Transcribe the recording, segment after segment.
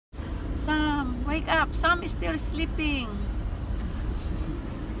Wake up. Sam is still sleeping.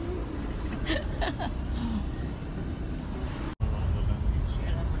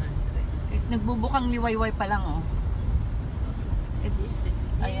 Nagbubukang liwayway pa lang, oh. It's,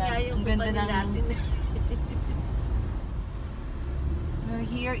 ayan, ang ganda ng... We're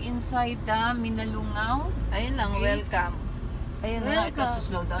here inside the Minalungao. Ayun lang, okay. Welcome. Ayun lang,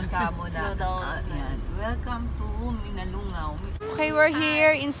 slow down ka muna. Slow down. Ayan. Welcome to Minalungao. Okay, we're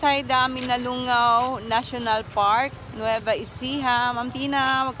here inside the Minalungao National Park, Nueva Ecija. Ma'am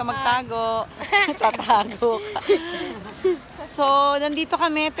Tina, huwag ka magtago. Tatago ka. So, nandito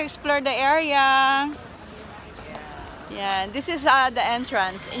kami to explore the area. Yan, this is the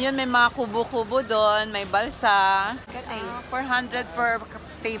entrance. Yun, may mga kubo-kubo doon, may balsa. 400 per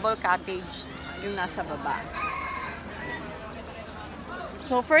table cottage yung nasa baba.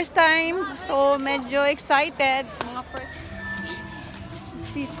 So, first time. So, medyo excited. Mga first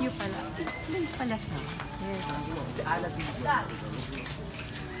street view pala. Place pala siya. Yes. Si Aladdin.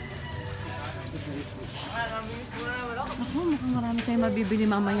 Ako, mukhang marami tayong mabibili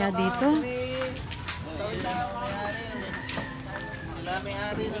mamaya dito.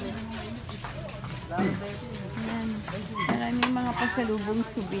 Ayan. Maraming mga pasalubong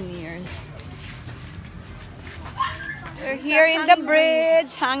souvenirs. We're here in the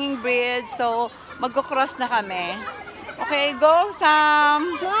bridge, hanging bridge. So, magko-cross na kami. Okay, go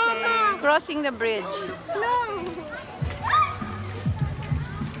Sam. Okay. Crossing the bridge.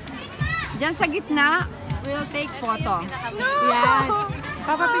 Diyan sa gitna, we'll take photo. Yan.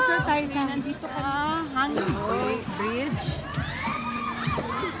 Papapicture tayo sa nandito ka. Hanging bridge.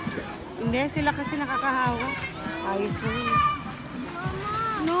 Hindi, sila kasi nakakahawa. Ayos po.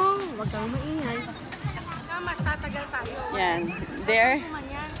 No, wag kang maingay. Mas tatagal tayo. Yan. There.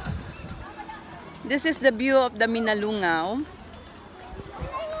 This is the view of the Minalungao.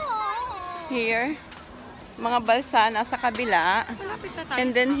 Here. Mga balsa nasa kabila. And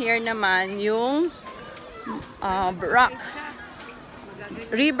then here naman yung rocks.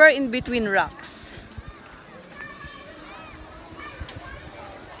 River in between rocks.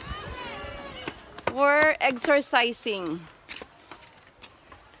 We're exercising.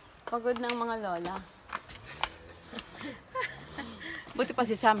 Pagod ng mga lola. Buti pa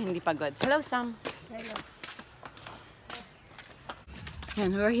si Sam hindi pagod. Hello Sam. Hello.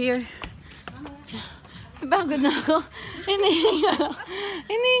 Yan, we're here. Pagod na ako.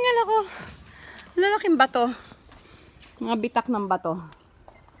 Hinihingal ako. Lalaking bato. Mga bitak ng bato.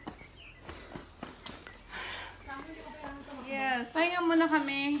 Yes. Pahinga muna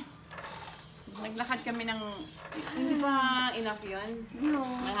kami. Naglakad kami ng... Hindi ba enough yun? No.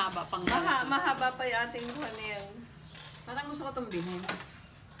 Mahaba pang... Mahaba pa yung ating panel. Parang gusto ko itong bilhin.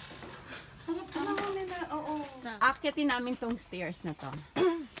 Ano nila? Oo. Akyatin namin tong stairs na to.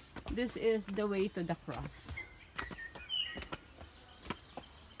 This is the way to the cross.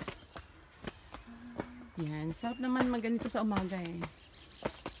 Yan. Sarap naman maganito sa umaga eh.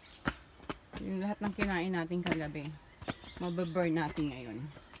 Yung lahat ng kinain natin kagabi. Mababurn natin ngayon.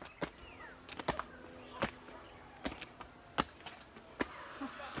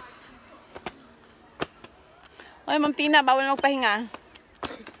 Ay, Ma'am Tina, bawal magpahinga.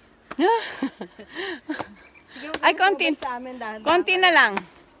 Ay, konti na lang.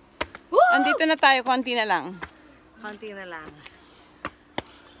 Andito na tayo, konti na lang. Konti na lang.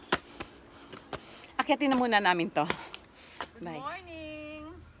 Akyatin na muna namin to. Bye. Good morning.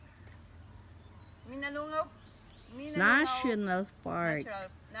 Minalungao National Park.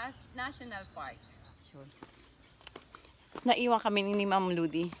 National Park. Naiwan kami ni Ma'am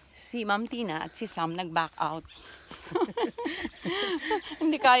Ludi. Si Ma'am Tina at si Sam nag-back out.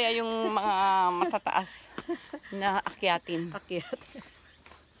 Hindi kaya yung mga matataas na akyatin.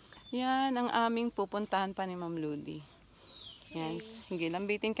 Yan ang aming pupuntahan pa ni Ma'am Ludi. Yan. Sige,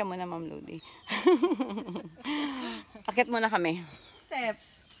 lambitin ka muna Ma'am Ludi. Akyat muna kami.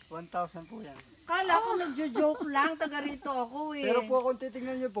 Steps. 1,000 po yan. Kala ko nagjo-joke lang. Taga rito ako eh. Pero po kung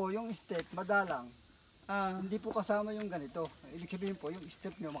titingnan nyo po, yung step, madalang. Hindi po kasama yung ganito. Ibig sabihin po, yung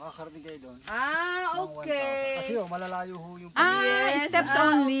step nyo, makakarating kayo doon. Okay. Kasi malalayo ho yung yes, steps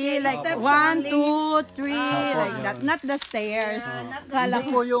only. Like 1, 2, 3. Like that. Not the stairs. Kala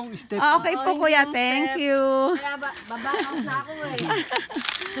ko yung step. Okay po kuya, thank you. Kaya babakaw na ako eh.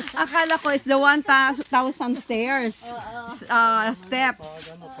 Akala ko it's the 1,000 stairs. Steps.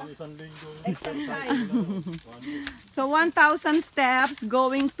 So 1,000 steps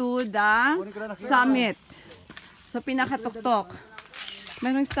going to the summit. So pinakatuktok.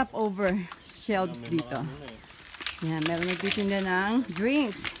 Merong stopover shelves dito. Yan, meron nagtitinda ng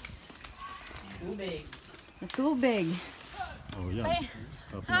drinks. Tubig. Oh, yan.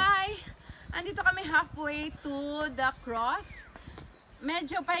 Hi! Andito halfway to the cross.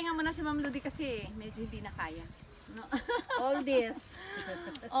 Medyo pahinga muna si Ma'am Ludi kasi medyo hindi na kaya. No? All this.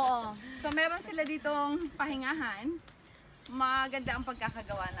 Oo. So meron sila ditong pahingahan. Maganda ang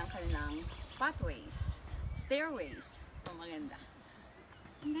pagkakagawa ng kanilang pathways, stairways. So maganda.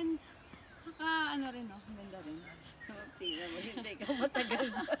 And then, ano rin, no? Maganda rin. Tingnan mo, hindi ka matagal.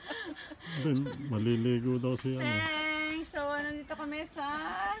 Maliligo daw siya. Thanks! So, nandito kami sa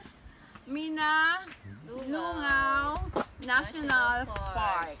Minalungao National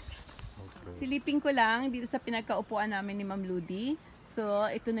Park. Okay. Silipin ko lang dito sa pinagkaupuan namin ni Ma'am Ludi. So,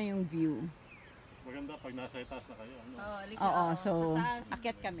 ito na yung view. Maganda pag nasa itaas na kayo. Ano? Oo, so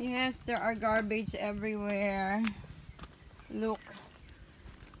akyat kami. Yes, there are garbage everywhere. Look.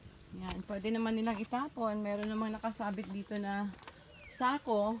 Yan, pwede naman nilang itapon. Meron namang nakasabit dito na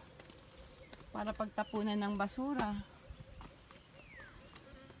sako para pagtapunan ng basura.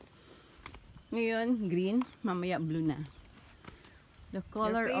 Ngayon, green. Mamaya, blue na. The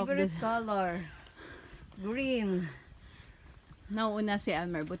color Your of the... favorite color. Green. Nauuna si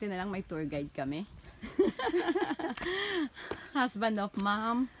Elmer. Buti na lang may tour guide kami. Husband of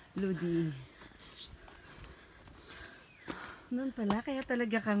Ma'am Ludi. Noon pala, kaya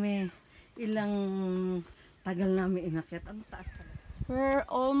talaga kami ilang tagal namin inakyat. Ang taas pala. We're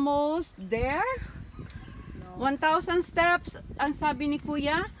almost there. 1,000 steps ang sabi ni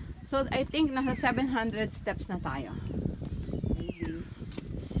Kuya. So I think nasa 700 steps na tayo. Maybe.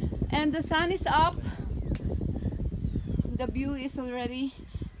 And the sun is up. The view is already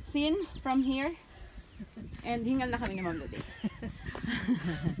seen from here. And hingal na kami ni Ma'am Ludi.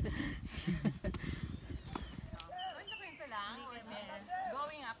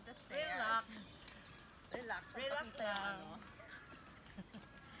 Going up the stairs. Relax. Relax lang.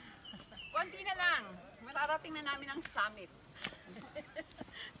 Konti na lang. Mararating na namin ang summit.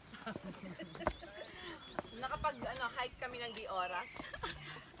 Nakapag hike kami ng di oras.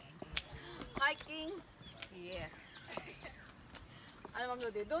 Hiking. Yes. Ano, Ma'am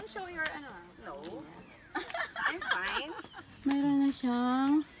Ludi? Don't show your No. I'm fine. Mayroon na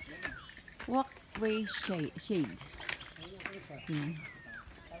siyang walkway shade. Yan.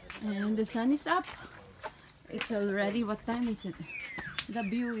 And the sun is up. It's already, what time is it? The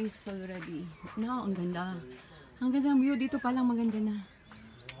view is already, no, ang ganda. Ang ganda ng view, dito pa lang maganda na.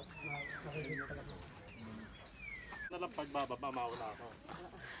 Nalang pagbababa, mauna ako.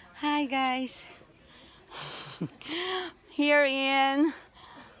 Hi guys! Here in,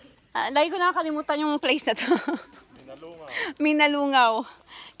 lagi ko nakakalimutan yung place na to. Minalungao. Minalungao.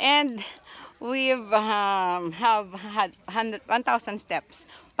 And we've have had 1,000 steps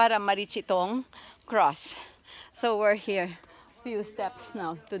para ma-reach itong cross. So we're here, few steps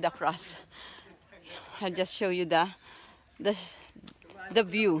now to the cross. I'll just show you the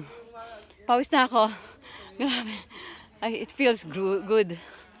view. Pawis na ako. Grabe. It feels good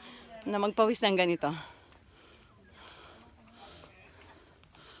na magpawis ng ganito.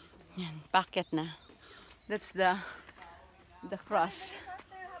 Yan, packet na. That's the cross.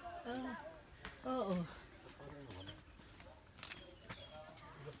 Oo.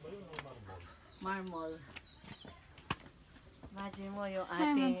 Marmol. Imagine mo yung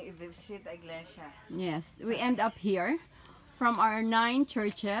ating i-visit iglesia. Yes, we end up here from our 9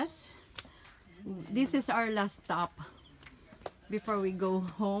 churches. This is our last stop before we go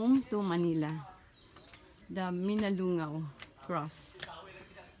home to Manila. The Minalungao cross.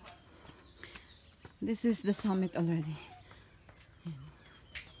 This is the summit already.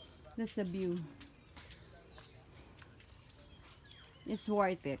 That's the view. It's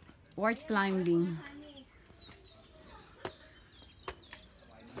worth it. Worth climbing.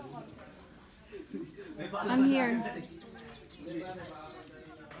 I'm here.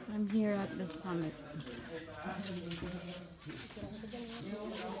 I'm here at the summit.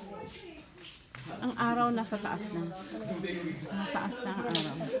 Ang araw nasa taas na. Taas na ang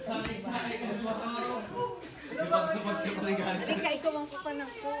araw. Ika, ikaw ang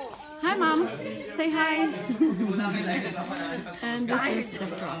kupanang ko. Hi, Mom. Say hi. And this is the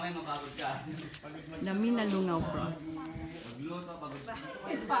cross. The Minalungao cross.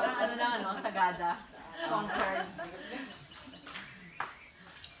 It's parang ano lang, Sagada. Conquered.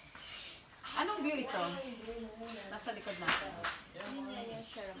 Anong view ito? Nasa likod natin.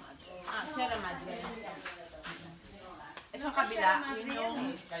 Sierra Madre. Ito yung kabila.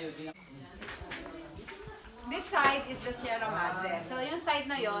 This side is the Sierra Madre. So yung side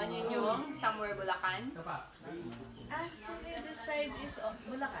na yon, yun yung somewhere Bulacan. So this side is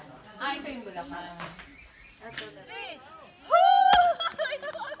Bulacan. Ito yung Bulacan. Okay na.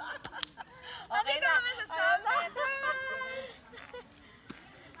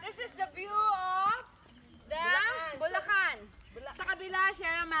 This is the view of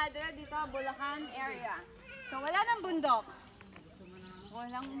Sierra Madre dito, Bulacan area. So wala nang bundok.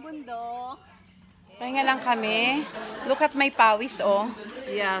 Walang bundok. Pahinga lang kami. Look at my pawis, oh.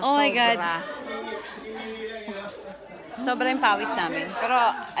 Yeah, Oh my God. Sobra yung pawis namin. Pero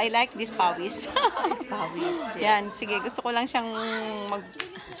I like this pawis. Pawis. Yan, sige. Gusto ko lang siyang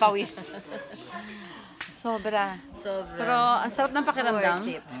magpawis. Sobra. Pero ang sarap ng pakiramdam.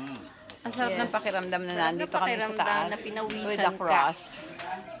 Ang sarap ng pakiramdam na nandito kami sa taas. Na pinawisan with the cross.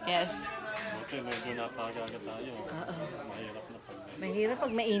 Yes. Okay, medyo napagaga tayo. Mahirap na pag Mahirap pag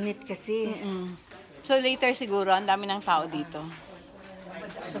mainit kasi. So later siguro, ang dami ng tao dito.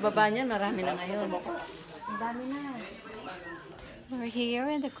 Sa baba niyan, marami na ngayon. Ang dami na. We're here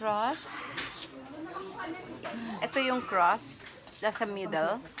in the cross. Ito yung cross. Nasa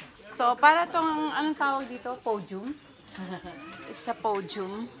middle. So, para tong, anong tawag dito? Podium. It's a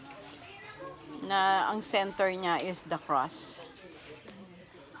podium. Na ang center niya is the cross.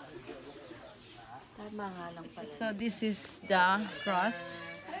 Tama nga lang pala. So, this is the cross.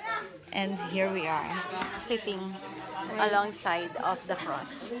 And here we are, sitting alongside of the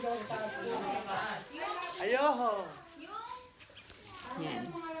cross. Yan.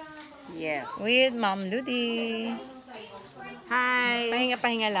 Yes. With Ma'am Ludi. Hi!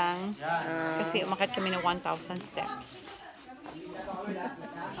 Pahinga-pahinga lang. Kasi umakyat kami ng 1,000 steps.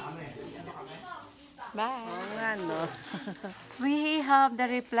 Bye! Oo nga, no? We have the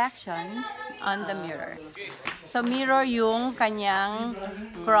reflection on the mirror. So, mirror yung kanyang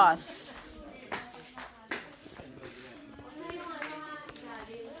cross.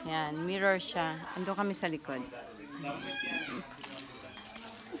 Yan, mirror siya. Ando kami sa likod.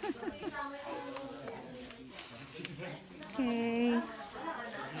 Okay.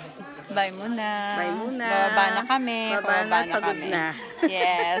 Bye muna. Bye muna. Bababa na kami. Baba na, pagod kami. na.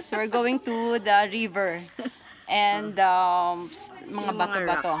 Yes, we're going to the river. And mga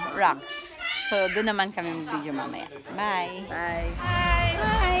bato-bato, rocks. So, doon naman kami mag-video mamaya. Bye! Bye!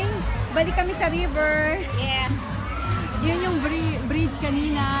 Hi! Balik kami sa river. Yeah! Yun yung bridge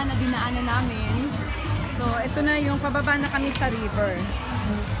kanina na dinaanan namin. So, ito na yung pababa na kami sa river.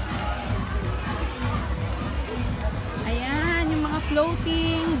 Ayan, yung mga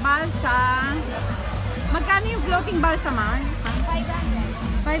floating balsa. Magkano yung floating balsa, man?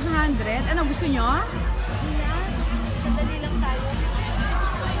 500. 500? Ano gusto nyo? Sadali lang tayo.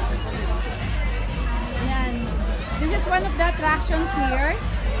 Ayan. This is one of the attractions here.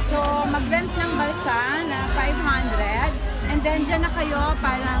 So, mag-rent ng balsa na 500. And then, dyan na kayo,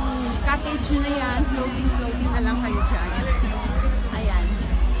 parang cottage nyo na yan. Floating na lang kayo dyan. Ayan.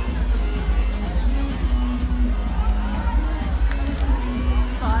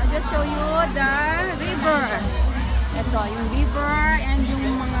 So, I'll just show you the river. Ito, yung river and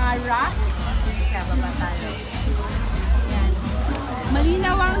yung mga rocks. Kababa tayo. Ayan.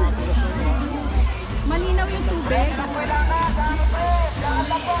 Malinaw yung tubig.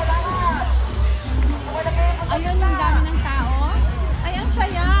 Ayun, ang dami ng tao. Ay, ang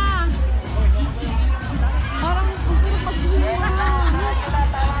saya. Parang puro pagbuha.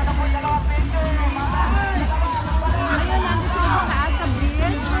 Ayun, nandito sila sa taas sa bridge.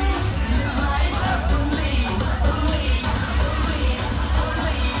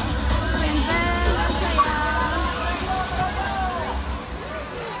 And then, ang saya.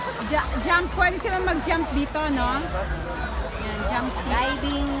 Jump, pwede sila mag-jump dito, no? Yan, jump.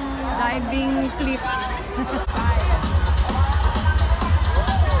 Diving cliff.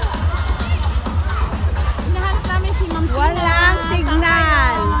 Hinahanap namin si Ma'am Tina. Walang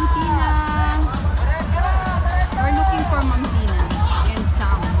signal. Ma'am Tina. We're looking for Ma'am Tina and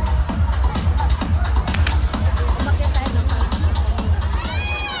Sam.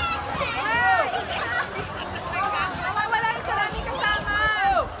 Wala yung sarami kasama.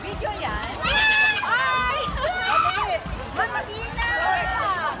 Video yan? Ay! Ma'am Tina!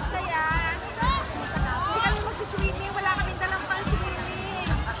 Saya! Hindi kami magsiswimming. Wala kaming dalang pang swimming.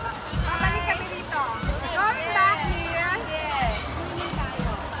 Babalik kami dito. Going back here. Yes. Swimming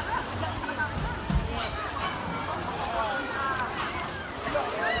tayo.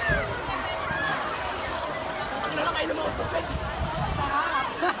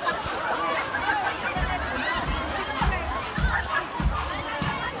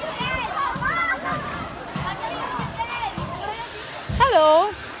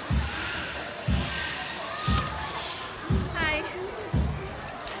 Hello. Hi.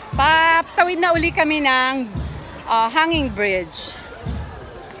 Patawid na uli kami ng hanging bridge.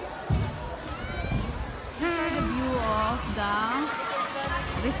 Here's the view of the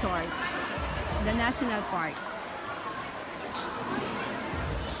resort, the national park.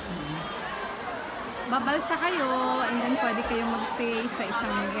 babalsa kayo, and then pwede kayong magstay sa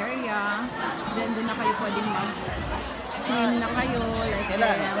isang area. Then doon na kayo pwedeng mag-swim na kayo, like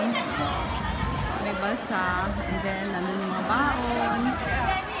may balsa, and then nandun yung mga baon.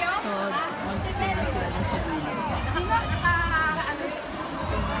 So, mag-stay na sila dun sa dulo.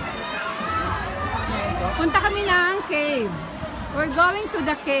 Punta kami ng cave. We're going to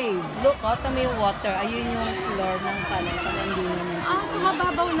the cave. Look, may water. Ayun yung floor ng palandinan. So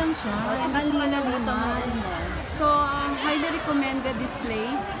mababaw lang siya. Hindi lang naman. So, highly recommended this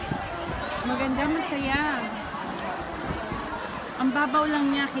place. Maganda, masaya. Ang babaw lang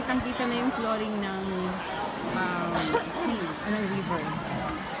niya, kitang-kita na yung flooring ng sea, ng river.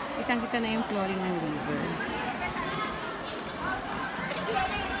 Kitang-kita na yung flooring ng river.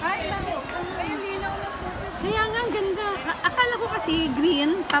 Kaya nga, ang ganda. Akala ko kasi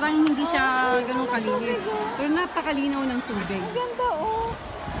green, parang hindi siya ganun kalinis. Pero napakalinaw ng tubig. Ganda, oh.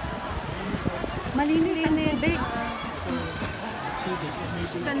 Malinis ang tubig.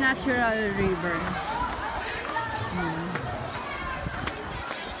 It's a natural river.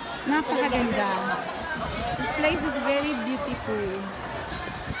 Napakaganda. This place is very beautiful.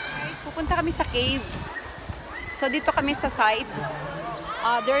 Guys, pupunta kami sa cave. So, dito kami sa side.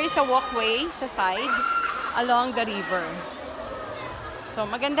 There is a walkway sa side along the river. So,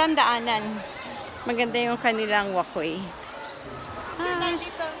 magandang daanan. Maganda yung kanilang walkway. Hi!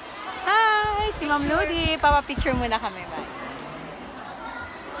 Hi! Si Ma'am Lodi. Papapicture muna kami. Bye.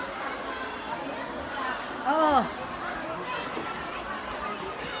 Oo.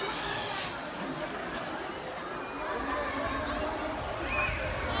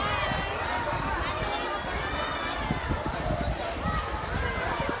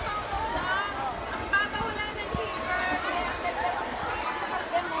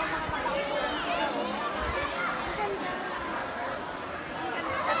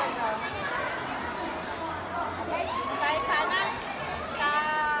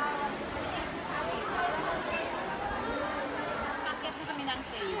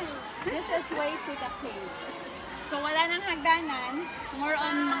 This is way to the cave. So wala nang hagdanan, more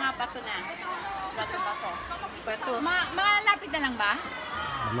on mga bato na. Bato-bato. Bato. Malapit na lang ba?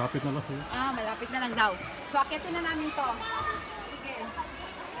 Malapit na lang sa'yo. Malapit na lang daw. So akyatin na namin to. Sige.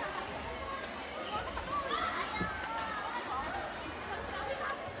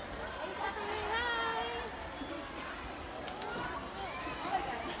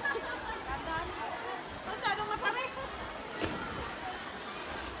 Masyadong matamik.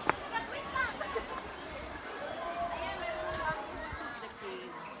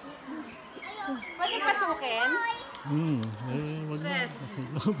 Pwede pasukin? Wag na.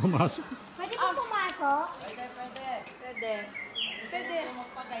 Pumasok. Pwede ba pumasok? Pwede. Pwede.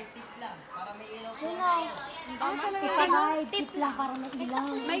 Magpagay-tip lang para may ilaw. Tip lang para may ilaw.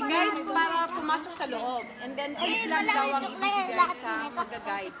 May guides para pumasok sa loob. And then tip lang daw ang ibigay sa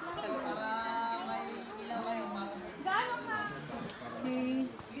mag-guide sa loob. Okay.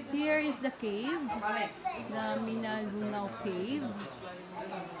 Here is the cave. The Minalungao cave.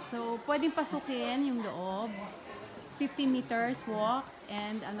 So, pwedeng pasukin yung loob. 50 meters walk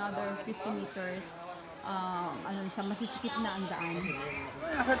and another 50 meters masisikip na ang daan.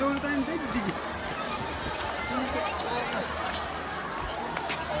 Nakadulo tayong daigdig.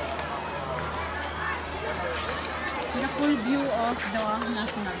 The full view of the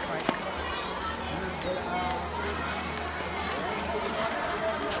national park.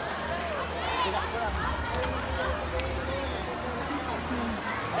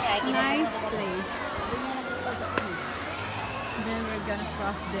 Nice place. Then we're gonna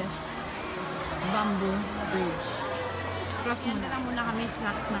cross this bamboo bridge. Cross muna lang muna kami,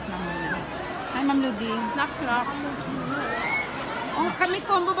 snack lang muna. Hi Ma'am Ludi. Snack. Oh, kami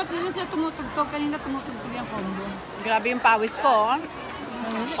combo, ba't yun siya tumutugtog? Kanina tumutugtog yung combo. Grabe yung pawis ko.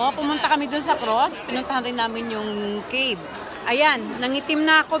 Pumunta kami dun sa cross. Pinuntahan rin namin yung cave. Ayan, nangitim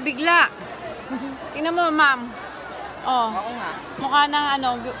na ako bigla. Tingnan mo, ma'am. Ako nga. Mukha ng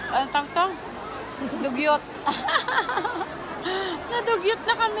tawag to? Dugyot. Nadugyot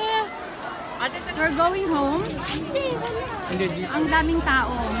na kami. We're going home. Ang daming tao.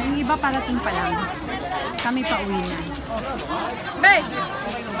 Yung iba parating pa lang. Kami pa uwi na. Bay!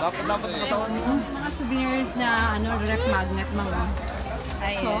 Mga souvenirs na rep magnet mga.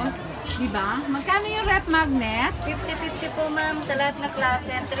 So, diba? Magkano yung rep magnet? 50-50 po ma'am sa lahat na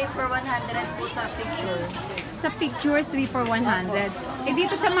klase. 3 for 100 po sa picture. Sa pictures, 3 for 100.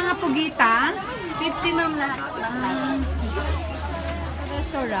 Dito sa mga pugitan, 50 ma'am lahat.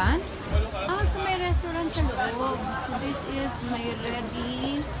 Restaurant? So may restaurant sa loob. So this is may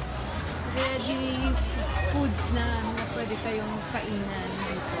ready foods na pwede kayong kainan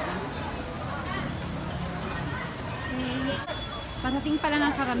dito. Parating pa lang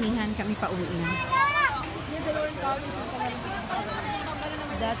ang karamihan, kami pa uwi na.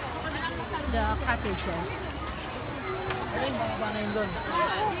 That's the cottages.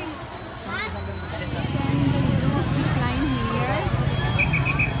 Zipline here.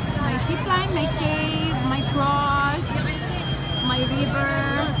 May zipline, may cave, may cross, may river,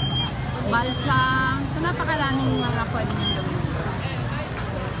 balsa. So napakaraming mga pwede nang gawin.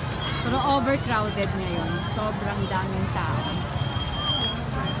 Pero overcrowded ngayon. Sobrang daming tao.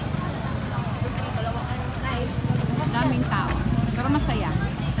 Daming tao. Pero masaya.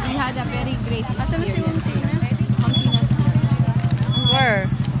 We had a very great experience. Where?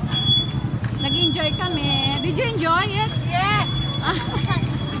 Nag-enjoy kami. Did you enjoy it? Yes!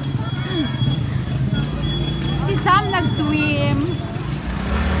 Si Sam nag-swim.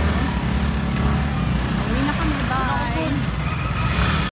 Uwi na kami. Bye!